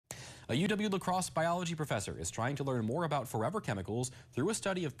A UW La Crosse biology professor is trying to learn more about forever chemicals through a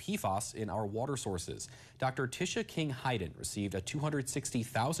study of PFAS in our water sources. Dr. Tisha King-Hayden received a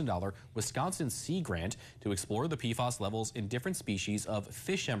 $260,000 Wisconsin Sea Grant to explore the PFAS levels in different species of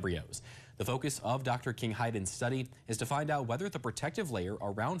fish embryos. The focus of Dr. King-Hayden's study is to find out whether the protective layer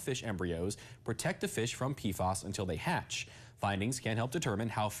around fish embryos protect the fish from PFAS until they hatch. Findings can help determine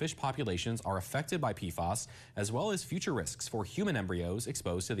how fish populations are affected by PFAS, as well as future risks for human embryos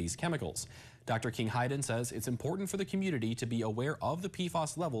exposed to these chemicals. Dr. King-Hayden says it's important for the community to be aware of the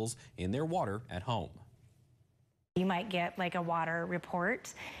PFAS levels in their water at home. You might get like a water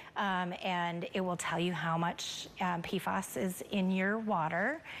report and it will tell you how much PFAS is in your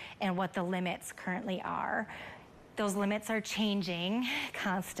water and what the limits currently are. Those limits are changing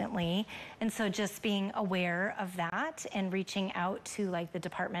constantly, and so just being aware of that and reaching out to like the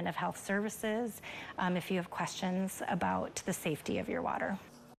Department of Health Services if you have questions about the safety of your water.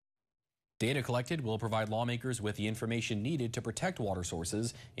 Data collected will provide lawmakers with the information needed to protect water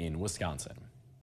sources in Wisconsin.